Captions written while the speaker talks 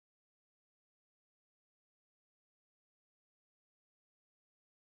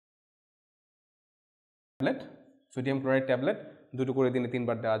Tablet sodium chloride tablet দুটো করে দিনে 3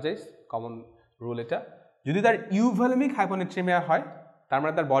 বার দেওয়া যায়, কমন রুল এটা। যদি তার ইউভলিমিক হাইপোনেট্রিমিয়া হয়, তার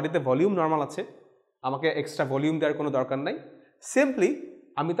মানে তার বডিতে ভলিউম নর্মাল আছে, আমাকে এক্সট্রা ভলিউম দেওয়ার কোনো দরকার নাই, সিম্পলি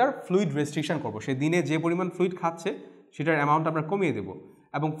আমি তার ফ্লুইড রেস্ট্রিকশন করব। সে দিনে যে পরিমাণ ফ্লুইড খাচ্ছে সেটার অ্যামাউন্ট আমরা কমিয়ে দেব।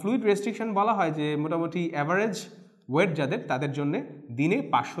 এবং ফ্লুইড রেস্ট্রিকশন বলা হয় যে মোটামুটি অ্যাভারেজ ওয়েট যাদের, তাদের জন্য দিনে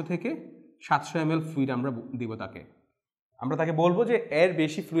 500 থেকে 700 ml ফ্লুইড আমরা দিব তাকে। আমরা তাকে বলবো যে এর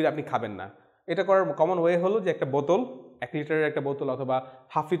বেশি ফ্লুইড আপনি খাবেন না। এটা করার কমন ওয়ে হলো যে একটা বোতল, 1 লিটারের একটা বোতল অথবা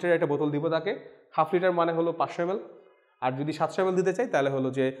হাফ লিটারের একটা বোতল দিব তাকে। হাফ লিটার মানে হলো 500 ml, আর যদি 700 ml দিতে চাই তাহলে হলো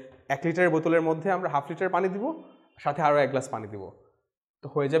যে 1 লিটারের বোতলের মধ্যে আমরা হাফ লিটার পানি দিব, সাথে আরও 1 গ্লাস পানি দিব, তো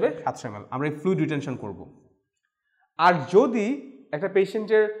হয়ে যাবে 700 ml। আমরা এই ফ্লুইড রিটেনশন করব। আর যদি একটা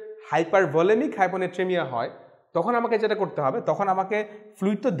পেশেন্টের হাইপারভলিমিক হাইপোনেট্রেমিয়া হয়, তখন আমাকে যেটা করতে হবে, তখন আমাকে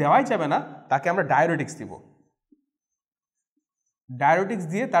ফ্লুইড তো দেওয়াই যাবে না, তাকে আমরা ডায়োরেটিক্স দিব। ডায়োরেটিক্স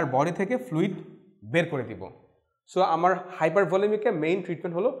দিয়ে তার বডি থেকে ফ্লুইড বের করে দিব। সো আমার হাইপারভলিমিকের মেইন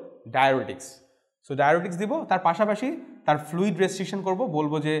ট্রিটমেন্ট হলো ডায়োরেটিক্স। সো ডায়োরেটিক্স দিব, তার পাশাপাশি তার ফ্লুইড রেস্ট্রিকশন করব,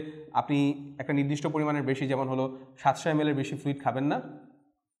 বলবো যে আপনি একটা নির্দিষ্ট পরিমাণের বেশি, যেমন হলো 700 ml এর বেশি ফ্লুইড খাবেন না।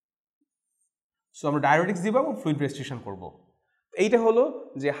 সো আমরা ডায়োরেটিক্স দিব এবং ফ্লুইড রেস্ট্রিকশন করব। এইটা হলো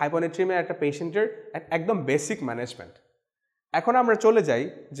যে হাইপোনেট্রিমিয়া একটা পেশেন্টের একদম বেসিক ম্যানেজমেন্ট। এখন আমরা চলে যাই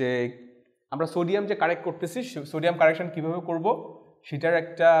যে আমরা সোডিয়াম যে কারেক্ট করতেছি, সোডিয়াম কারেকশন কীভাবে করব সেটার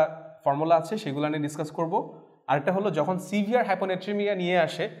একটা ফর্মুলা আছে, সেগুলো নিয়ে ডিসকাস করব। আরেকটা হলো যখন সিভিয়ার হাইপোনেট্রিমিয়া নিয়ে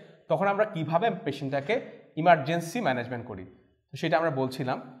আসে তখন আমরা কিভাবে পেশেন্টটাকে ইমার্জেন্সি ম্যানেজমেন্ট করি, তো সেটা আমরা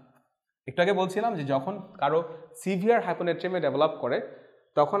বলছিলাম। একটু আগে বলছিলাম যে যখন কারো সিভিয়ার হাইপোনেট্রিমিয়া ডেভেলপ করে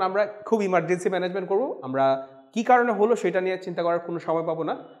তখন আমরা খুব ইমার্জেন্সি ম্যানেজমেন্ট করব। আমরা কী কারণে হলো সেটা নিয়ে চিন্তা করার কোনো সময় পাবো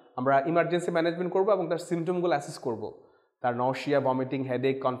না, আমরা ইমার্জেন্সি ম্যানেজমেন্ট করব এবং তার সিমটমগুলো অ্যাসেস করব, তার nausea, vomiting,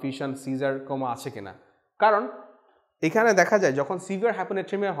 headache, confusion, caesar coma আছে কিনা। কারণ এখানে দেখা যায় যখন সিভিয়ার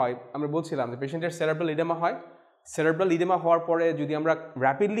হাইপোনেট্রিমিয়া হয়, আমরা বলছিলাম যে পেশেন্টের সেরেব্রাল ইডেমা হয়। সেরেব্রাল ইডেমা হওয়ার পরে যদি আমরা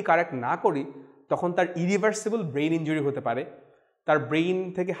র্যাপিডলি কারেক্ট না করি তখন তার ইরিভার্সিবল ব্রেইন ইনজুরি হতে পারে, তার ব্রেইন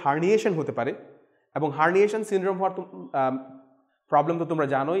থেকে হার্নিয়েশন হতে পারে, এবং হার্নিয়েশন সিনড্রোম হওয়ার প্রবলেম তো তোমরা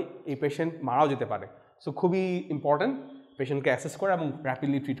জানোই, এই পেশেন্ট মারাও যেতে পারে। সো খুবই ইম্পর্ট্যান্ট পেশেন্টকে অ্যাসেস করা এবং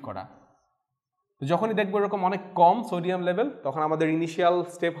র্যাপিডলি ট্রিট করা। তো যখনই দেখবো এরকম অনেক কম সোডিয়াম লেভেল, তখন আমাদের ইনিশিয়াল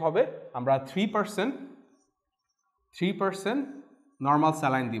স্টেপ হবে আমরা 3% নর্মাল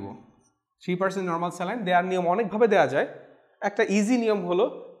স্যালাইন দিব। 3% নর্মাল স্যালাইন দেওয়ার নিয়ম অনেকভাবে দেওয়া যায়। একটা ইজি নিয়ম হলো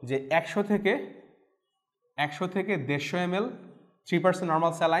যে 100 থেকে 150 ml 3%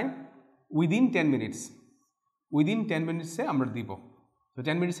 normal saline within 10 minutes, within 10 মিনিটসে আমরা দিব। তো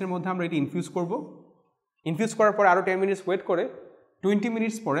 10 মিনিটসের মধ্যে আমরা এটি ইনফিউজ করব। ইনফিউজ করার পরে আরও 10 মিনিটস ওয়েট করে 20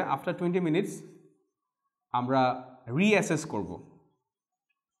 মিনিটস পরে, আফটার 20 মিনিটস আমরা রিঅ্যাসেস করব।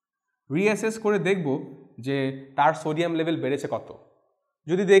 রিঅ্যাসেস করে দেখব যে তার সোডিয়াম লেভেল বেড়েছে কত।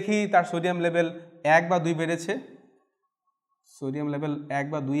 যদি দেখি তার সোডিয়াম লেভেল 1 বা 2 বেড়েছে, সোডিয়াম লেভেল 1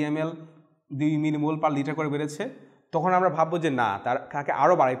 বা 2 ml 2 মিলিমোল পার লিটার করে বেড়েছে, তখন আমরা ভাববো যে না, তাকে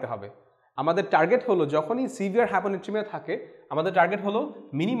আরও বাড়াইতে হবে। আমাদের টার্গেট হলো যখনই সিভিয়ার হাইপোনেট্রিমিয়া থাকে, আমাদের টার্গেট হলো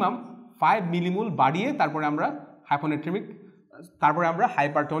মিনিমাম 5 মিলিমোল বাড়িয়ে তারপরে আমরা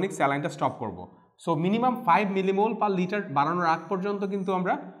হাইপারটোনিক স্যালাইনটা স্টপ করব। So minimum 5 millimole per litre বাড়ানোর আগ পর্যন্ত কিন্তু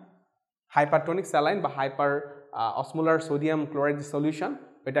আমরা হাইপারটোনিক স্যালাইন বা hyper osmolar sodium chloride solution,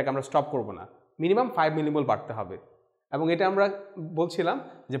 এটাকে আমরা স্টপ করব না, মিনিমাম 5 মিলিমোল বাড়তে হবে। এবং এটা আমরা বলছিলাম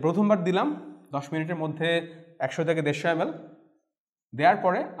যে প্রথমবার দিলাম 10 মিনিটের মধ্যে 100 থেকে 150 ml, দেওয়ার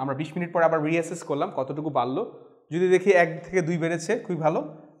পরে আমরা 20 মিনিট পরে আবার রিঅ্যাসেস করলাম কতটুকু বাড়লো। যদি দেখি 1 থেকে 2 বেড়েছে, খুবই ভালো,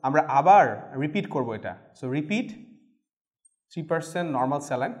 আমরা আবার রিপিট করব এটা। সো রিপিট 3% নর্মাল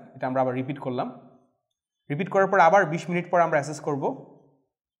স্যালাইন, এটা আমরা আবার রিপিট করলাম। রিপিট করার পর আবার 20 মিনিট পর আমরা অ্যাসেস করব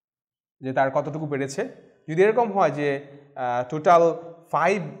যে তার কতটুকু বেড়েছে। যদি এরকম হয় যে টোটাল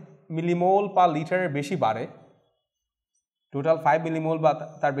 5 মিলিমোল পার লিটারের বেশি বাড়ে, টোটাল 5 মিলিমোল বা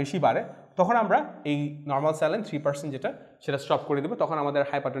তার বেশি বাড়ে, তখন আমরা এই নর্মাল স্যালাইন 3% সেটা স্টপ করে দেবো। তখন আমাদের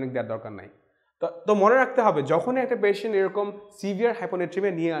হাইপারটোনিক দেওয়ার দরকার নাই। তো মনে রাখতে হবে যখনই একটা পেশেন্ট এরকম সিভিয়ার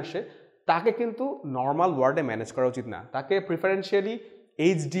হাইপোনেট্রিমিয়া নিয়ে আসে, তাকে কিন্তু নর্মাল ওয়ার্ডে ম্যানেজ করা উচিত না, তাকে প্রিফারেন্সিয়ালি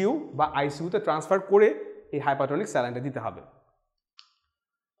এইচডিইউ বা আইসিইউতে ট্রান্সফার করে এই হাইপারটোনিক স্যালাইনটা দিতে হবে।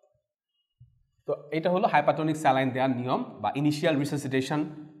 তো এটা হলো হাইপারটোনিক স্যালাইন দেওয়ার নিয়ম বা ইনিশিয়াল রিসাসিটেশন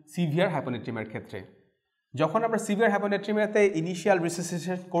সিভিয়ার হাইপোনেট্রিমিয়ার ক্ষেত্রে। যখন আমরা সিভিয়ার হাইপোনেট্রিমিয়াতে ইনিশিয়াল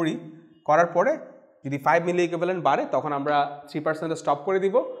রিসাসিটেশন করার পরে যদি 5 মিলি ইকুইভ্যালেন্ট বাড়ে, তখন আমরা 3% স্টপ করে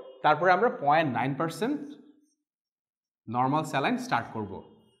দিব। তারপরে আমরা 0.9% নর্মাল স্যালাইন স্টার্ট করব।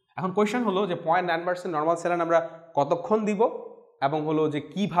 এখন কোয়েশ্চেন হলো যে 0.9% নর্মাল স্যালাইন আমরা কতক্ষণ দিব এবং হলো যে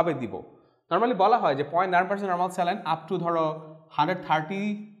কিভাবে দিব। নর্মালি বলা হয় যে 0.9% নর্মাল স্যালাইন আপ টু ধরো 130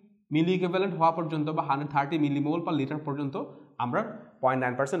 মিলি ইকুইভ্যালেন্ট হওয়া পর্যন্ত বা 130 মিলিমোল পার লিটার পর্যন্ত আমরা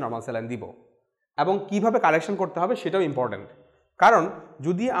 0.9% নর্মাল স্যালাইন দিব। এবং কিভাবে কারেকশন করতে হবে সেটাও ইম্পর্ট্যান্ট। কারণ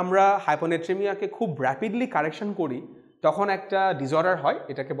যদি আমরা হাইপোনেট্রেমিয়াকে খুব র্যাপিডলি কারেকশন করি তখন একটা ডিসঅর্ডার হয়,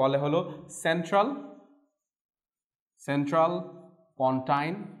 এটাকে বলে হলো সেন্ট্রাল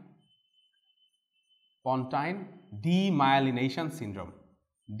পন্টাইন ডিমায়েলিনেশন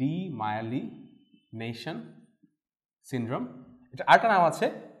সিনড্রোম। এটা আরেকটা নাম আছে,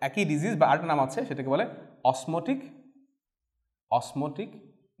 একই ডিজিজ বা আরেকটা নাম আছে, সেটাকে বলে অসমোটিক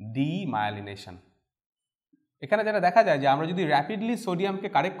ডিমায়েলিনেশন। এখানে যেটা দেখা যায় যে আমরা যদি র্যাপিডলি সোডিয়ামকে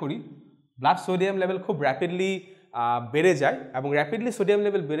কারেক্ট করি, ব্লাড সোডিয়াম লেভেল খুব র্যাপিডলি বেড়ে যায়, এবং র্যাপিডলি সোডিয়াম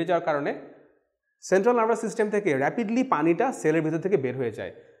লেভেল বেড়ে যাওয়ার কারণে সেন্ট্রাল নার্ভাস সিস্টেম থেকে র্যাপিডলি পানিটা সেলের ভিতর থেকে বের হয়ে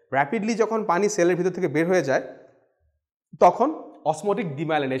যায়। র্যাপিডলি যখন পানি সেলের ভিতর থেকে বের হয়ে যায় তখন অসমোটিক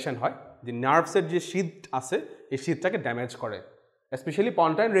ডিমায়েলিনেশন হয়, যে নার্ভসের যে শীট আছে এই শীটটাকে ড্যামেজ করে। স্পেশালি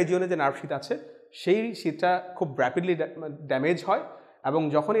পন্টাইন রিজিয়নে যে নার্ভ শীট আছে সেই শীটটা খুব র্যাপিডলি ড্যামেজ হয়, এবং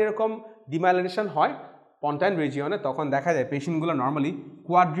যখন এরকম ডিমায়েলিনেশন হয় পন্টাইন রিজিয়নে তখন দেখা যায় পেশেন্টগুলো নর্মালি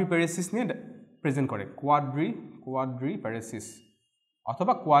কোয়াড্রিপ্যারেসিস নিয়ে প্রেজেন্ট করে, কোয়াড্রিপ্যারেসিস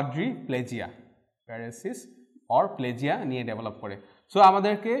অথবা প্লেজিয়া নিয়ে ডেভেলপ করে। সো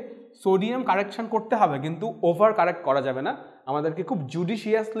আমাদেরকে সোডিয়াম কারেকশন করতে হবে, কিন্তু ওভার কারেক্ট করা যাবে না। আমাদেরকে খুব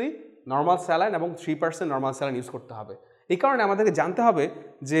জুডিশিয়াসলি নর্মাল স্যালাইন এবং 3% নর্মাল স্যালাইন ইউজ করতে হবে। এই কারণে আমাদেরকে জানতে হবে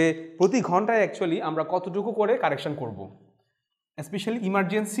যে প্রতি ঘন্টায় অ্যাকচুয়ালি আমরা কতটুকু করে কারেকশন করব। স্পেশালি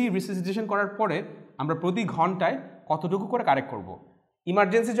ইমার্জেন্সি রিসিসিটেশন করার পরে আমরা প্রতি ঘন্টায় কতটুকু করে কারেক্ট করব।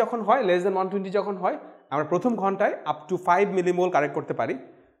 ইমার্জেন্সি যখন হয় লেস দেন 120 যখন হয় আমরা প্রথম ঘন্টায় আপ টু 5 মিলিমোল কারেক্ট করতে পারি,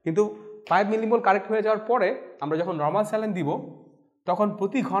 কিন্তু 5 মিলিমোল কারেক্ট হয়ে যাওয়ার পরে আমরা যখন নর্মাল স্যালাইন দিব তখন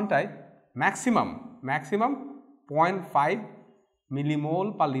প্রতি ঘন্টায় ম্যাক্সিমাম 0.5 মিলিমোল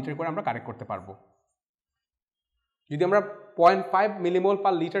পার লিটার করে আমরা কারেক্ট করতে পারবো। যদি আমরা 0.5 মিলিমোল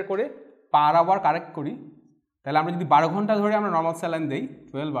পার লিটার করে পার আওয়ার কারেক্ট করি, তাহলে আমরা যদি 12 ঘন্টা ধরে আমরা নর্মাল স্যালাইন দেই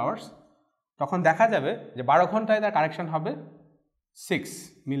 12 আওয়ার্স, তখন দেখা যাবে যে 12 ঘন্টায় তার কারেকশন হবে 6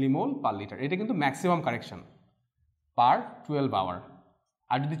 মিলিমোল পার লিটার। এটা কিন্তু ম্যাক্সিমাম কারেকশন পার 12 আওয়ার।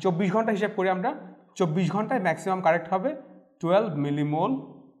 আর যদি 24 ঘন্টা হিসাব করি আমরা, 24 ঘন্টায় ম্যাক্সিমাম কারেক্ট হবে 12 millimole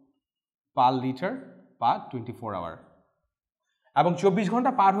per litre per 24 hour. এবং 24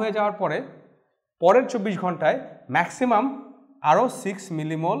 ঘন্টা পার হয়ে যাওয়ার পরে পরের 24 ঘন্টায় ম্যাক্সিমাম আরও 6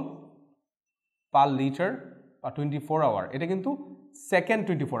 মিলিমোল পার লিটার বা 24 আওয়ার। এটা কিন্তু সেকেন্ড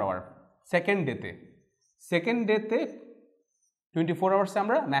 24 আওয়ার, সেকেন্ড ডেতে 24 আওয়ার্সে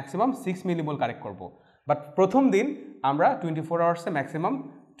আমরা ম্যাক্সিমাম 6 মিলিমোল কারেক্ট করব। বাট প্রথম দিন আমরা 24 আওয়ার্সে ম্যাক্সিমাম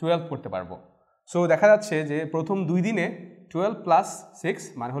 12 করতে পারবো। সো দেখা যাচ্ছে যে প্রথম 2 দিনে 12 প্লাস 6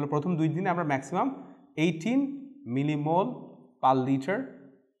 মানে হলো প্রথম 2 দিনে আমরা maximum 18 millimole per litre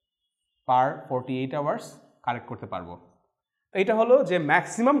per 48 hours correct করতে পারবো। এইটা হলো যে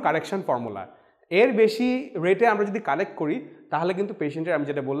ম্যাক্সিমাম কারেকশন ফর্মুলা। এর বেশি রেটে আমরা যদি কালেক্ট করি তাহলে কিন্তু পেশেন্টের, আমি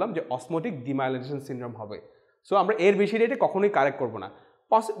যেটা বললাম, যে অসমোটিক ডিমায়েলিনেশন সিনড্রোম হবে। সো আমরা এর বেশি রেটে কখনোই কারেক্ট করবো না।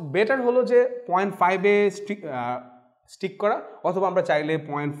 বেটার হলো যে 0.5-এ স্টিক করা, অথবা আমরা চাইলে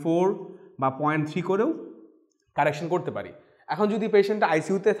 0.4 বা 0.3 করেও কারেকশন করতে পারি। এখন যদি পেশেন্টটা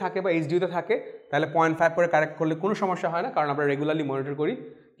আইসিইউতে থাকে বা এইচডিইউতে থাকে তাহলে 0.5 করে কারেক্ট করলে কোনো সমস্যা হয় না, কারণ আমরা রেগুলারলি মনিটর করি।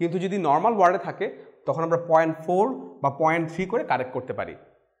 কিন্তু যদি নর্মাল ওয়ার্ডে থাকে তখন আমরা 0.4 বা 0.3 করে কারেক্ট করতে পারি।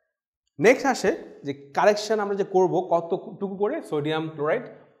 নেক্সট আসে যে কারেকশন আমরা যে করব কতটুকু করে সোডিয়াম ক্লোরাইড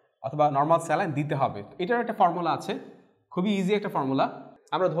অথবা নর্মাল স্যালাইন দিতে হবে। এটার একটা ফর্মুলা আছে, খুবই ইজি একটা ফর্মুলা।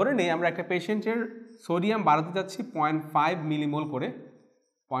 আমরা ধরে নেই আমরা একটা পেশেন্টের সোডিয়াম বাড়াতে যাচ্ছি 0.5 মিলিমোল করে,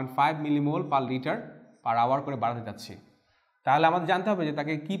 0.5 millimole per litre per hour করে বাড়াতে যাচ্ছি। তাহলে আমাদের জানতে হবে যে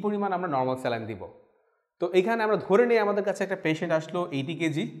তাকে কী পরিমাণ আমরা নর্মাল স্যালাইন দিব। তো এখানে আমরা ধরে নিই আমাদের কাছে একটা পেশেন্ট আসলো 80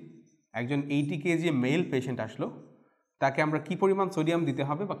 কেজি, একজন 80 কেজি মেল পেশেন্ট আসলো, তাকে আমরা কী পরিমাণ সোডিয়াম দিতে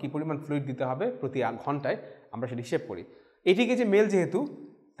হবে বা কী পরিমাণ ফ্লুইড দিতে হবে প্রতি ঘন্টায় আমরা সেটা হিসেব করি। 80 কেজি মেল যেহেতু,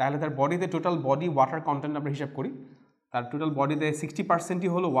 তাহলে তার বডিতে টোটাল বডি ওয়াটার কন্টেন্ট আমরা হিসাব করি। তার টোটাল বডিতে 60%ই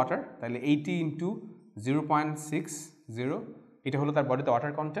হলো ওয়াটার, তাহলে 80 ইন্টু 0.60, এটা হলো তার বডিতে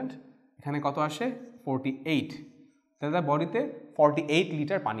ওয়াটার কন্টেন্ট। এখানে কত আসে 48, তাহলে তার বডিতে 48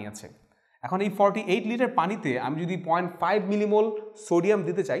 লিটার পানি আছে। এখন এই 48 লিটার পানিতে আমি যদি 0.5 মিলিমোল সোডিয়াম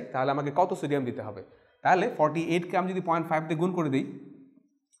দিতে চাই তাহলে আমাকে কত সোডিয়াম দিতে হবে? তাহলে 48কে আমি যদি 0.5 দিয়ে গুণ করে দিই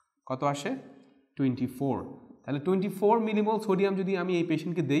কত আসে 24। তাহলে 24 মিলিমোল সোডিয়াম যদি আমি এই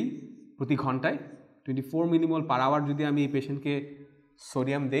পেশেন্টকে দেই প্রতি ঘন্টায়, 24 মিলিমোল পার আওয়ার যদি আমি এই পেশেন্টকে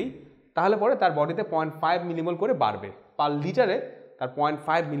সোডিয়াম দেই, তাহলে পরে তার বডিতে 0.5 মিলিমোল করে বাড়বে, পার লিটারে তার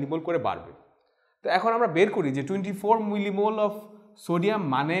 0.5 মিলিমোল করে বাড়বে। তো এখন আমরা বের করি যে 24 মিলিমোল অফ সোডিয়াম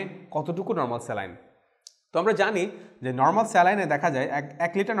মানে কতটুকু নর্মাল স্যালাইন। তো আমরা জানি যে নর্মাল স্যালাইনে দেখা যায়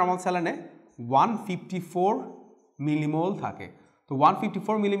 1 লিটার নর্মাল স্যালাইনে 154 মিলিমোল থাকে। তো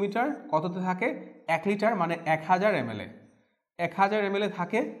 154 মিলিমিটার কততে থাকে? 1 লিটার মানে 1000 ml, 1000 ml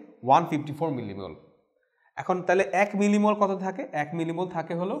থাকে 154 মিলিমোল। এখন তাহলে 1 মিলিমোল কত থাকে? 1 মিলিমোল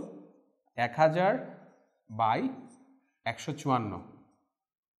থাকে হলো 1000/154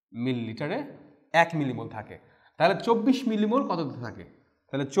 মিলিলিটারে 1 মিলিমোল থাকে। তাহলে 24 মিলিমোল কত থাকে?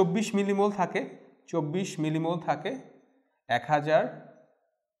 তাহলে 24 মিলিমোল থাকে 1000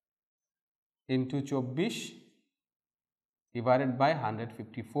 × 24 /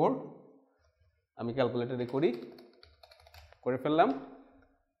 154। আমি ক্যালকুলেটরে করে ফেললাম।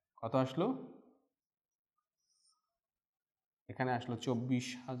 কত আসলো? এখানে আসলো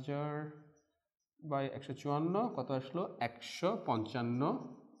 24,000/154 কত আসলো? 155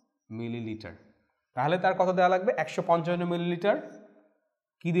 মিলিলিটার। তাহলে তার কত দেওয়া লাগবে? 155 মিলিলিটার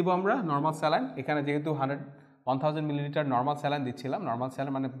কি দিব আমরা? Normal saline. এখানে যেহেতু 1000 মিলিলিটার নর্মাল স্যালাইন দিচ্ছিলাম, নর্মাল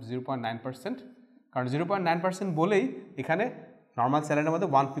স্যালাইন মানে 0.9%, কারণ 0.9% বলেই এখানে নর্মাল স্যালাইনের মধ্যে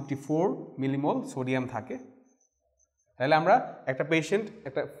 154 মিলিমোল সোডিয়াম থাকে। তাহলে আমরা একটা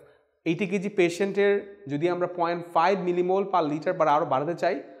 80 কেজি পেশেন্টের যদি আমরা 0.5 মিলিমোল পার লিটার বা আরও বাড়াতে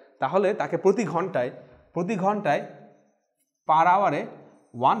চাই, তাহলে তাকে প্রতি ঘন্টায় পার আওয়ারে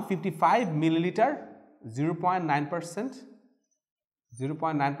 155 মিলিলিটার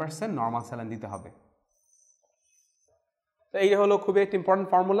 0.9% নর্মাল স্যালাইন দিতে হবে। তো এই হলো খুবই একটা ইম্পর্টেন্ট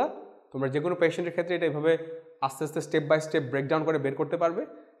ফর্মুলা। তোমরা যে কোনো পেশেন্টের ক্ষেত্রে এটা এভাবে আস্তে আস্তে স্টেপ বাই স্টেপ ব্রেকডাউন করে বের করতে পারবে।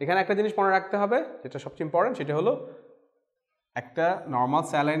 এখানে একটা জিনিস মনে রাখতে হবে, যেটা সবচেয়ে ইম্পর্টেন্ট, সেটা হলো একটা নর্মাল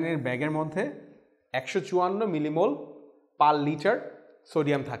স্যালাইনের ব্যাগের মধ্যে 154 মিলিমোল পার লিটার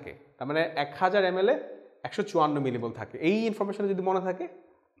সোডিয়াম থাকে। তার মানে 1000 ml 154 মিলিমোল থাকে। এই ইনফরমেশন যদি মনে থাকে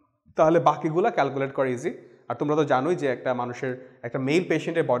তাহলে বাকিগুলো ক্যালকুলেট করা ইজি। আর তোমরা তো জানোই যে একটা মেল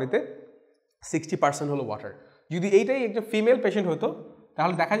পেশেন্টের বডিতে 60% হলো ওয়াটার। যদি এইটাই একটা ফিমেল পেশেন্ট হতো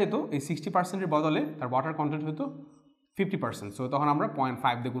তাহলে দেখা যেত এই 60%-এর বদলে তার ওয়াটার কন্টেন্ট হতো 50%। সো তখন আমরা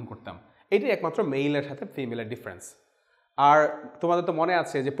 0.5 দিয়ে গুণ করতাম। এটাই একমাত্র মেইলের সাথে ফিমেলের ডিফারেন্স। আর তোমাদের তো মনে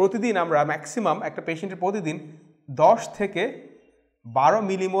আছে যে প্রতিদিন আমরা ম্যাক্সিমাম একটা পেশেন্টের প্রতিদিন 10 থেকে 12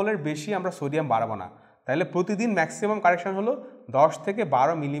 মিলিমোলের বেশি আমরা সোডিয়াম বাড়াবো না। তাহলে প্রতিদিন ম্যাক্সিমাম কারেকশন হলো 10 থেকে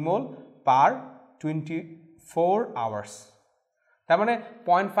 12 মিলিমোল পার 24 আওয়ার্স। তার মানে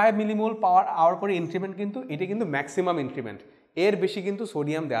 0.5 মিলিমোল পাওয়ার আওয়ার করে ইনক্রিমেন্ট, কিন্তু এটা কিন্তু ম্যাক্সিমাম ইনক্রিমেন্ট। এর বেশি কিন্তু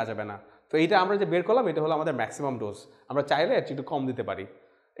সোডিয়াম দেওয়া যাবে না। তো এটা আমরা যে বের করলাম এটা হলো আমাদের ম্যাক্সিমাম ডোজ। আমরা চাইলে একটু কম দিতে পারি।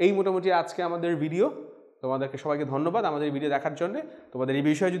 এই মোটামুটি আজকে আমাদের ভিডিও। তোমাদেরকে সবাইকে ধন্যবাদ আমাদের ভিডিও দেখার জন্য। তোমাদের এই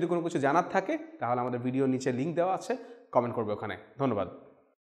বিষয়ে যদি কোনো কিছু জানার থাকে তাহলে আমাদের ভিডিওর নিচে লিঙ্ক দেওয়া আছে, কমেন্ট করবে ওখানে। ধন্যবাদ।